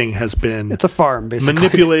 Everything has been... It's a farm, basically.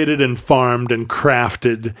 Manipulated and farmed and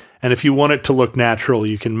crafted. And if you want it to look natural,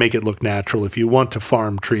 you can make it look natural. If you want to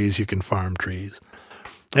farm trees, you can farm trees.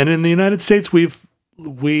 And in the United States, we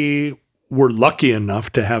were lucky enough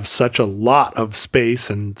to have such a lot of space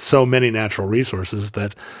and so many natural resources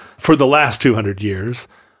that for the last 200 years,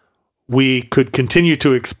 we could continue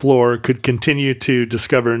to explore, could continue to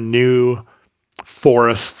discover new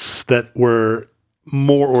forests that were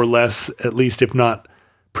more or less, at least if not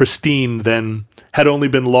pristine, then had only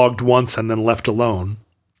been logged once and then left alone.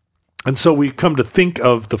 And so we come to think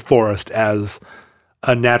of the forest as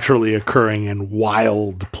a naturally occurring and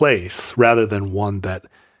wild place rather than one that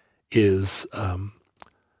is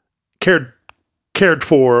cared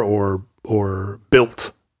for or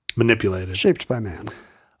built, manipulated. Shaped by man.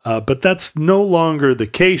 But that's no longer the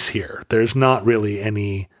case here. There's not really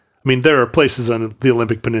any... there are places on the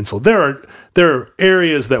Olympic Peninsula. There are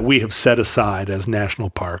areas that we have set aside as national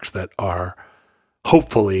parks that are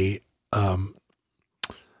hopefully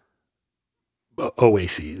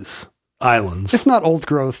oases, islands. If not old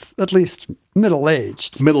growth, at least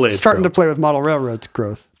middle-aged. Starting growth. To play with model railroads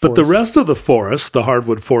growth. But the rest of the forest, the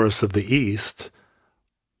hardwood forests of the East,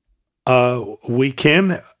 we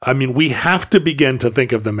have to begin to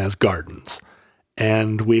think of them as gardens.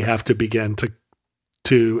 And we have to begin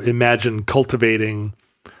to imagine cultivating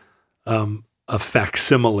a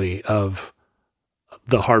facsimile of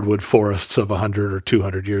the hardwood forests of 100 or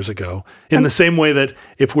 200 years ago. In the same way that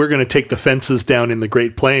if we're going to take the fences down in the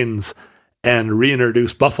Great Plains and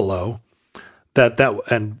reintroduce buffalo,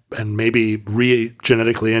 and maybe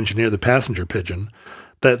genetically engineer the passenger pigeon,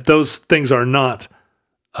 that those things are not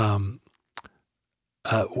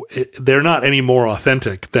they're not any more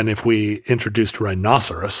authentic than if we introduced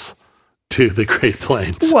rhinoceros to the Great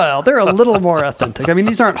Plains. Well, they're a little more authentic.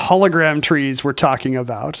 These aren't hologram trees we're talking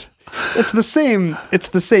about. It's the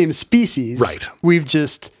same species. Right. We've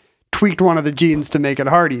just tweaked one of the genes to make it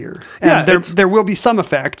hardier. And there will be some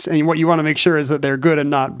effects, and what you want to make sure is that they're good and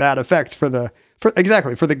not bad effects for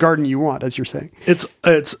the garden you want, as you're saying.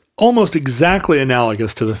 It's almost exactly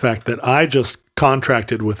analogous to the fact that I just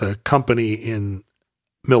contracted with a company in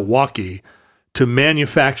Milwaukee to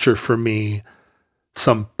manufacture for me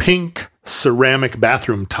some pink ceramic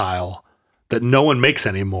bathroom tile that no one makes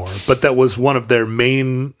anymore, but that was one of their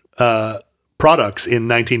main products in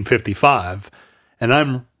 1955. And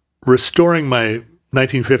I'm restoring my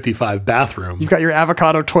 1955 bathroom. You've got your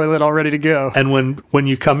avocado toilet all ready to go. And when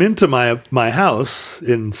you come into my house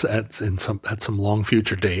at some long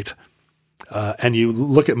future date, and you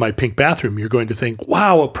look at my pink bathroom, you're going to think,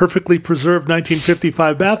 wow, a perfectly preserved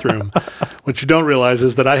 1955 bathroom. What you don't realize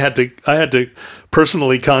is that I had to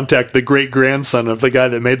personally contact the great-grandson of the guy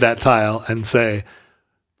that made that tile and say,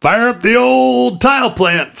 fire up the old tile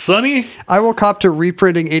plant, sonny. I will cop to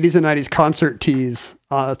reprinting 80s and 90s concert tees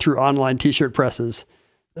through online t-shirt presses,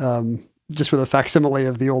 just with a facsimile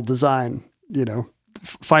of the old design,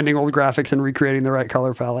 finding old graphics and recreating the right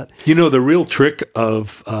color palette. The real trick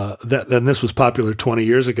of that, and this was popular 20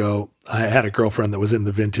 years ago, I had a girlfriend that was in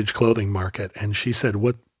the vintage clothing market, and she said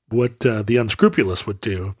what the unscrupulous would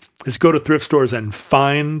do is go to thrift stores and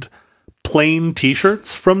find plain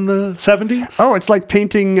T-shirts from the 70s. Oh, it's like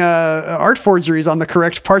painting art forgeries on the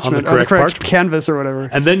correct parchment, or the correct canvas or whatever.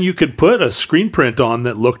 And then you could put a screen print on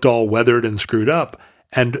that looked all weathered and screwed up.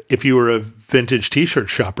 And if you were a vintage T-shirt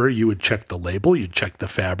shopper, you would check the label, you'd check the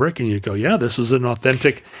fabric, and you'd go, yeah, this is an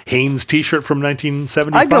authentic Hanes T-shirt from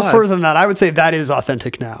 1975. I'd go further than that. I would say that is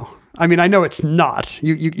authentic now. I mean, I know it's not.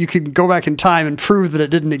 You could go back in time and prove that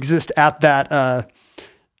it didn't exist at that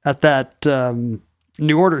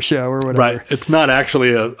New Order show or whatever. Right. It's not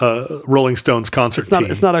actually a Rolling Stones concert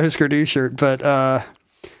team. It's not a Husker Du shirt, but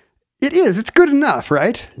it is. It's good enough,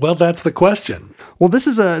 right? Well, that's the question. Well, this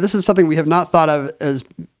is something we have not thought of as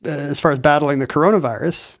far as battling the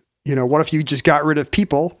coronavirus. You know, what if you just got rid of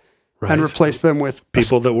people and replaced them with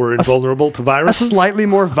people that were invulnerable to viruses? A slightly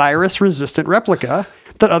more virus-resistant replica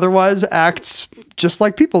that otherwise acts just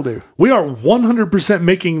like people do. We are 100%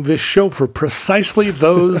 making this show for precisely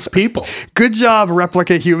those people. Good job,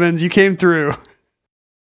 replica humans. You came through.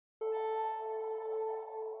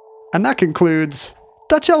 And that concludes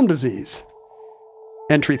Dutch elm disease.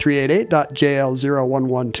 Entry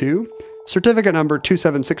 388.JL0112, certificate number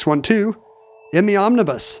 27612, in the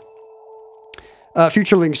omnibus.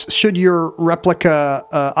 Futurelings, should your replica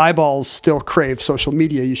eyeballs still crave social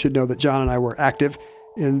media, you should know that John and I were active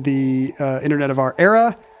in the internet of our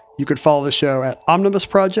era. You could follow the show at Omnibus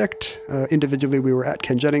Project. Individually, we were at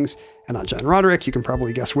Ken Jennings and on John Roderick. You can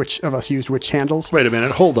probably guess which of us used which handles. Wait a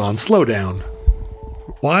minute. Hold on. Slow down.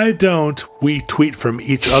 Why don't we tweet from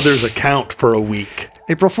each other's account for a week?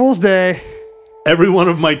 April Fool's Day. Every one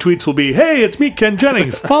of my tweets will be, hey, it's me, Ken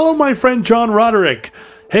Jennings. Follow my friend John Roderick.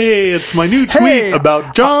 Hey, it's my new tweet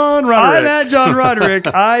about John Roderick. I'm at John Roderick.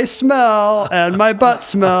 I smell and my butt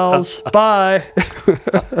smells. Bye.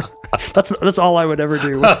 That's all I would ever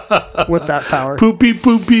do with that power. Poopy,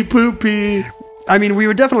 poopy, poopy. I mean, we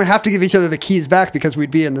would definitely have to give each other the keys back because we'd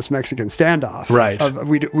be in this Mexican standoff. Right.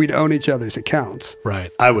 We'd own each other's accounts. Right.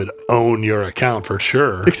 I would own your account for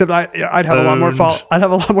sure. Except I'd have a lot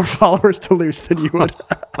more followers to lose than you would.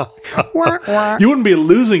 You wouldn't be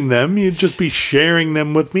losing them. You'd just be sharing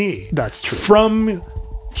them with me. That's true. From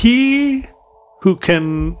he who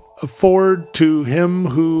can afford to him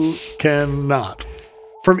who cannot.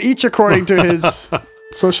 From each according to his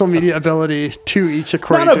social media ability to each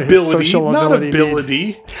according to his social ability. Not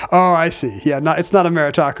ability. Oh, I see. Yeah, it's not a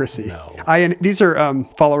meritocracy. No. These are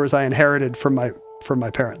followers I inherited from my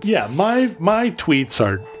parents. Yeah, my tweets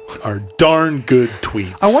are darn good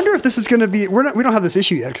tweets. I wonder if this is going to be. We don't have this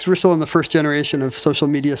issue yet because we're still in the first generation of social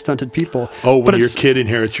media stunted people. Oh, when your kid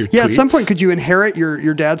inherits your tweets? Yeah, at some point, could you inherit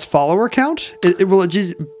your dad's follower count? Will it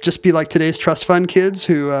just be like today's trust fund kids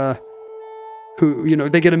who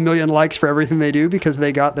they get 1 million likes for everything they do because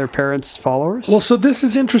they got their parents' followers? Well, so this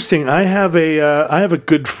is interesting. I have a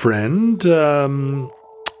good friend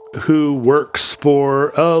who works for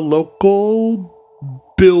a local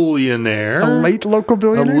billionaire. A late local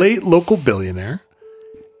billionaire? A late local billionaire.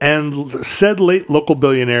 And said late local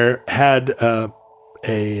billionaire had an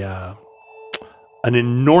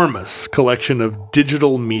enormous collection of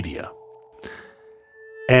digital media.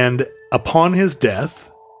 And upon his death,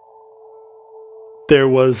 there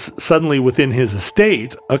was suddenly within his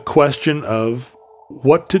estate a question of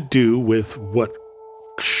what to do with what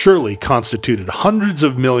surely constituted hundreds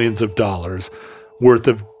of millions of dollars worth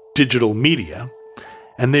of digital media.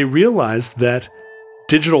 And they realized that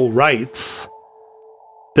digital rights,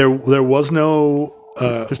 there was no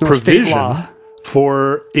provision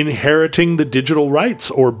for inheriting the digital rights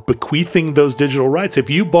or bequeathing those digital rights. If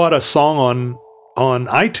you bought a song on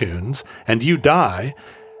iTunes and you die,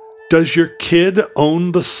 does your kid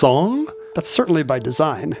own the song? That's certainly by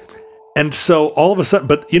design. And so all of a sudden,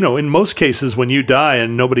 but in most cases when you die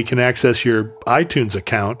and nobody can access your iTunes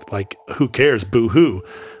account, like who cares, boo-hoo.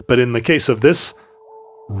 But in the case of this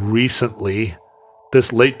late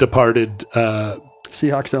departed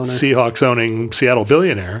Seahawks owning Seattle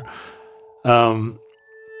billionaire,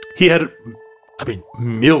 he had,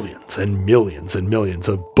 millions and millions and millions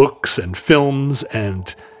of books and films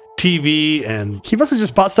and TV, and he must have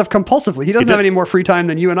just bought stuff compulsively. He doesn't have any more free time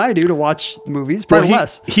than you and I do to watch movies, probably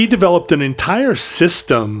less. He developed an entire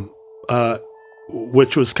system,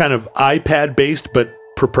 which was kind of iPad-based but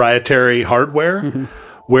proprietary hardware,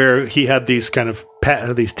 where he had these kind of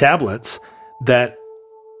these tablets that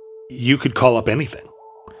you could call up anything.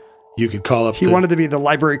 You could call up. He wanted to be the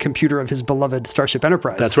library computer of his beloved Starship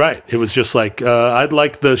Enterprise. That's right. It was just like, I'd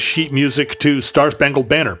like the sheet music to Star Spangled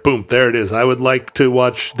Banner. Boom, there it is. I would like to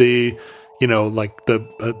watch the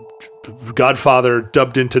Godfather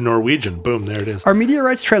dubbed into Norwegian. Boom, there it is. Are media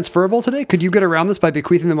rights transferable today? Could you get around this by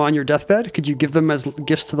bequeathing them on your deathbed? Could you give them as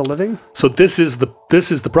gifts to the living? So this is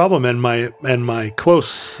the problem, and my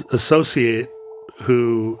close associate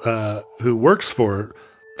who works for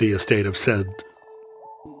the estate of said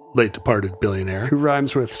late departed billionaire, Who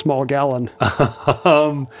rhymes with small gallon.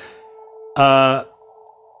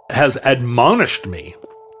 has admonished me,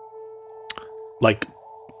 like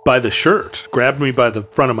by the shirt, grabbed me by the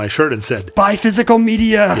front of my shirt and said, Buy physical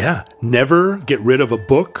media. yeah, never get rid of a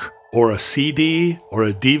book or a CD or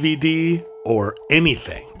a DVD or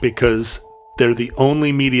anything, because they're the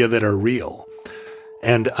only media that are real.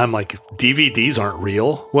 And I'm like, DVDs aren't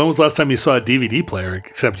real. When was the last time you saw a DVD player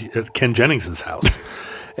except at Ken Jennings's house?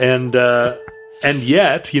 And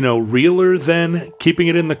yet, realer than keeping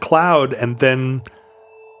it in the cloud and then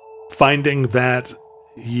finding that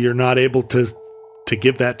you're not able to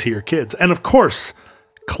give that to your kids. And of course,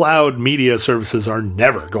 cloud media services are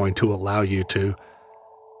never going to allow you to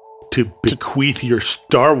bequeath your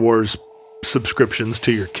Star Wars subscriptions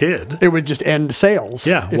to your kid. It would just end sales.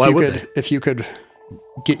 Yeah, why would they? If you could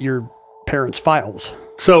get your parents' files.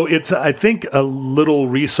 So it's, I think, a little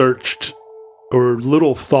researched or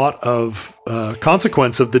little thought of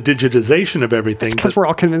consequence of the digitization of everything. Because we're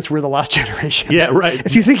all convinced we're the last generation. Yeah, right.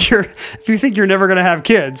 If you think you're never going to have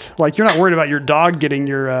kids, like you're not worried about your dog getting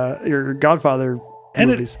your Godfather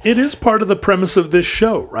movies. And it is part of the premise of this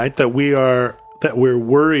show, right? That we're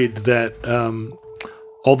worried that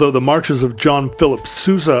although the marches of John Philip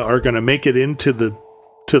Sousa are going to make it into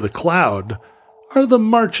the cloud, are the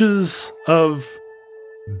marches of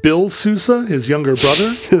Bill Sousa, his younger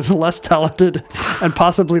brother? His less talented and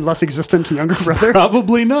possibly less existent younger brother?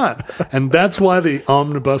 Probably not. And that's why the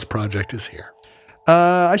Omnibus Project is here.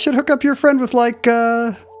 I should hook up your friend with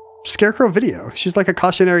Scarecrow Video. She's like a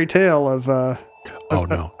cautionary tale of... Oh,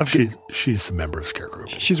 no. She's a member of Scarecrow.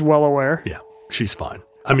 She's well aware. Yeah, she's fine.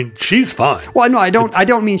 I mean, she's fine. Well, no, I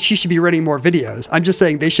don't mean she should be writing more videos. I'm just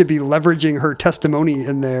saying they should be leveraging her testimony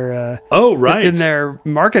in their in their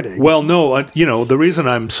marketing. Well, no, the reason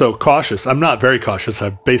I'm so cautious, I'm not very cautious.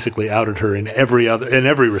 I've basically outed her in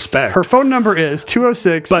every respect. Her phone number is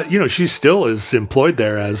 206. But she still is employed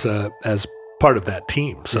there as part of that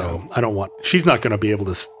team. So yeah. She's not going to be able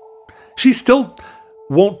to. She still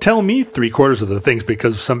won't tell me 3/4 of the things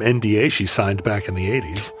because of some NDA she signed back in the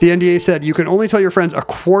 80s. The NDA said you can only tell your friends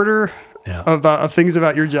 1/4 of things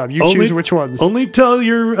about your job. You choose which ones. Only tell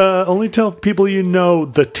people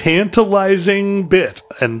the tantalizing bit,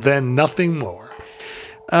 and then nothing more.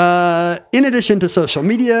 In addition to social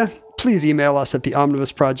media, please email us at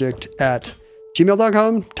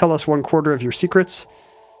theomnibusproject@gmail.com. Tell us 1/4 of your secrets.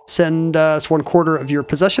 Send us 1/4 of your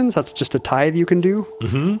possessions. That's just a tithe you can do.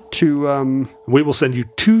 To we will send you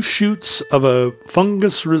 2 shoots of a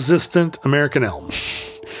fungus-resistant American elm.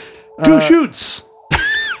 2 shoots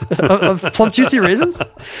of plump juicy raisins.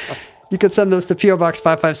 You could send those to P.O. Box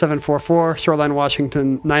 55744, Shoreline,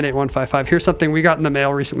 Washington 98155. Here's something we got in the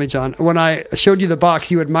mail recently, John. When I showed you the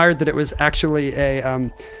box, you admired that it was actually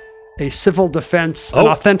a civil defense, an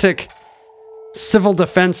authentic civil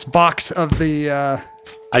defense box of the.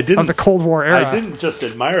 Of the Cold War era. I didn't just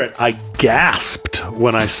admire it. I gasped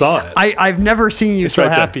when I saw it. I've never seen you so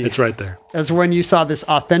happy. It's right there. As when you saw this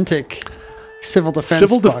authentic civil defense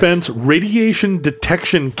defense radiation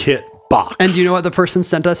detection kit box. And you know what the person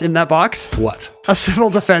sent us in that box? What? A civil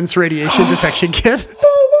defense radiation detection kit.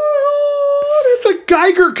 Oh my God! It's a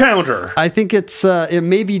Geiger counter. I think it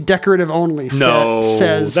may be decorative only. No,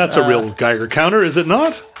 says that's a real Geiger counter, is it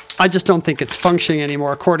not? I just don't think it's functioning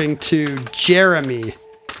anymore, according to Jeremy.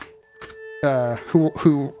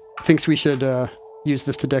 Who thinks we should use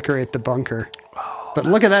this to decorate the bunker. But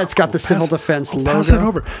look at that. It's got the civil defense logo. Pass it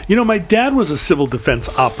over. My dad was a civil defense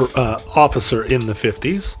officer in the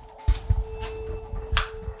 50s.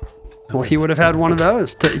 Well, he would have had one of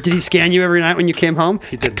those. Did he scan you every night when you came home?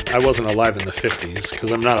 He didn't. I wasn't alive in the 50s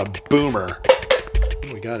because I'm not a boomer. What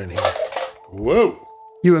do we got in here? Whoa.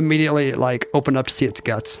 You immediately open up to see its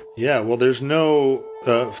guts. Yeah, well, there's no.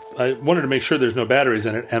 I wanted to make sure there's no batteries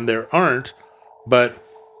in it, and there aren't. But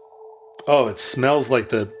it smells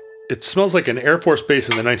like an Air Force base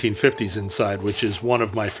in the 1950s inside, which is one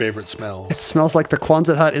of my favorite smells. It smells like the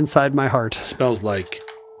Quonset hut inside my heart. It smells like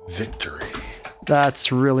victory.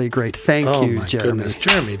 That's really great. Thank you, my Jeremy. Goodness,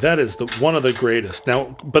 Jeremy, that is one of the greatest.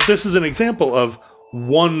 Now, but this is an example of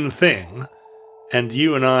one thing. And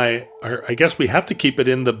you and I guess we have to keep it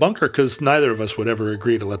in the bunker because neither of us would ever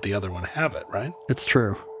agree to let the other one have it, right? It's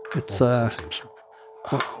true. It's oh,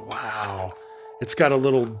 wow. It's got a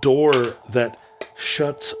little door that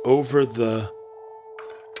shuts over the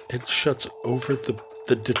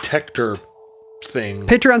the detector thing.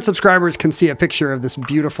 Patreon subscribers can see a picture of this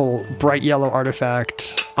beautiful bright yellow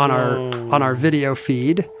artifact on our video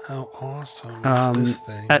feed. How awesome is this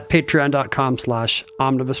thing? At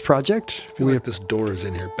patreon.com/omnibusproject. I feel like this door is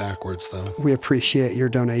in here backwards, though. We appreciate your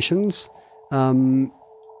donations.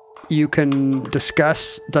 You can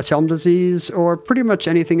discuss Dutch elm disease or pretty much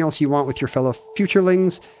anything else you want with your fellow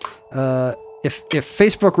futurelings. If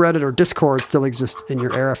Facebook, Reddit, or Discord still exist in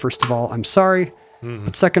your era, first of all, I'm sorry.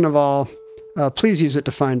 But second of all, please use it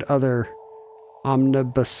to find other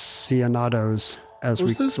omnibusianados, as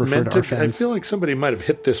we refer to our fans. I feel like somebody might have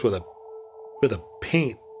hit this with a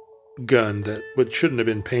paint gun that shouldn't have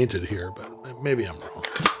been painted here, but maybe I'm wrong.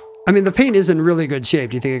 I mean, the paint is in really good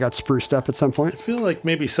shape. Do you think it got spruced up at some point? I feel like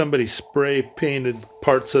maybe somebody spray painted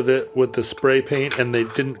parts of it with the spray paint and they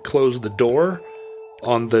didn't close the door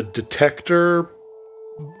on the detector.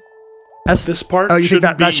 This part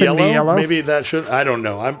shouldn't be yellow? Maybe that should. I don't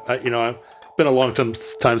know. I've been a long time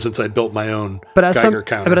since I built my own Geiger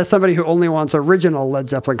counter. But as somebody who only wants original Led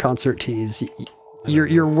Zeppelin concert tees,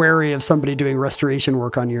 you're wary of somebody doing restoration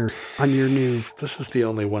work on your new. This is the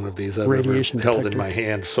only one of these I've radiation ever held detector in my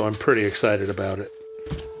hand, so I'm pretty excited about it.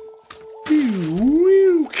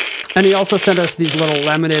 And he also sent us these little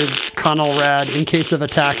laminated Conelrad in case of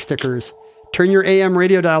attack stickers. Turn your AM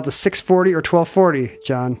radio dial to 640 or 1240,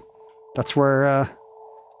 John. That's where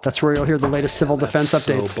you'll hear the latest civil defense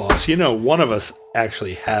updates. So, boss, one of us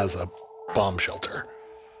actually has a bomb shelter.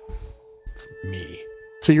 It's me.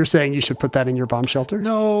 So you're saying you should put that in your bomb shelter?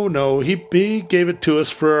 No. He gave it to us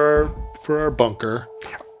for our bunker.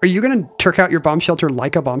 Are you going to turk out your bomb shelter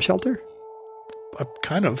like a bomb shelter? I'm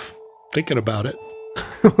kind of thinking about it.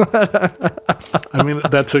 I mean,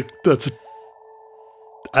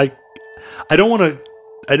 I don't want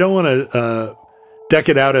to deck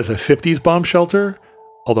it out as a 50s bomb shelter,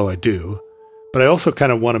 although I do, but I also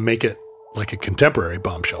kind of want to make it like a contemporary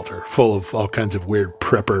bomb shelter full of all kinds of weird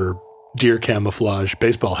prepper deer camouflage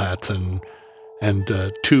baseball hats and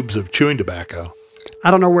tubes of chewing tobacco.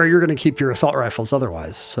 I don't know where you're going to keep your assault rifles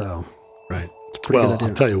otherwise, so right. It's a pretty good idea.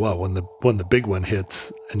 I'll tell you what, when the big one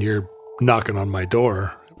hits and you're knocking on my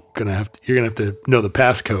door, you're gonna have to know the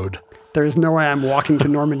passcode. There is no way I'm walking to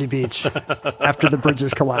Normandy Beach after the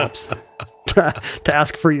bridges collapse to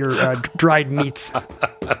ask for your dried meats.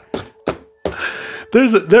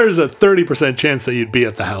 There's a 30% chance that you'd be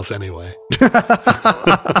at the house anyway. A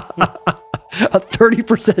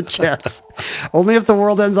 30% chance. Only if the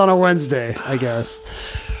world ends on a Wednesday, I guess.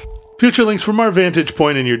 Futurelings, from our vantage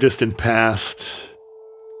point in your distant past,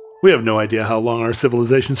 we have no idea how long our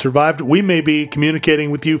civilization survived. We may be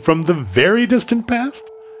communicating with you from the very distant past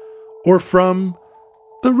or from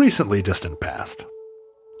the recently distant past.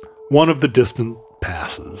 One of the distant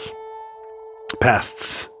pasts.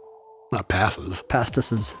 Not passes.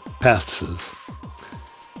 Pastises.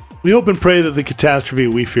 We hope and pray that the catastrophe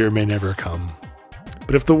we fear may never come.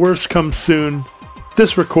 But if the worst comes soon,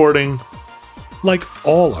 this recording, like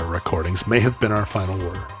all our recordings, may have been our final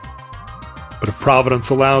word. But if Providence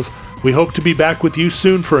allows, we hope to be back with you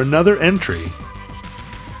soon for another entry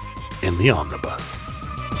in the Omnibus.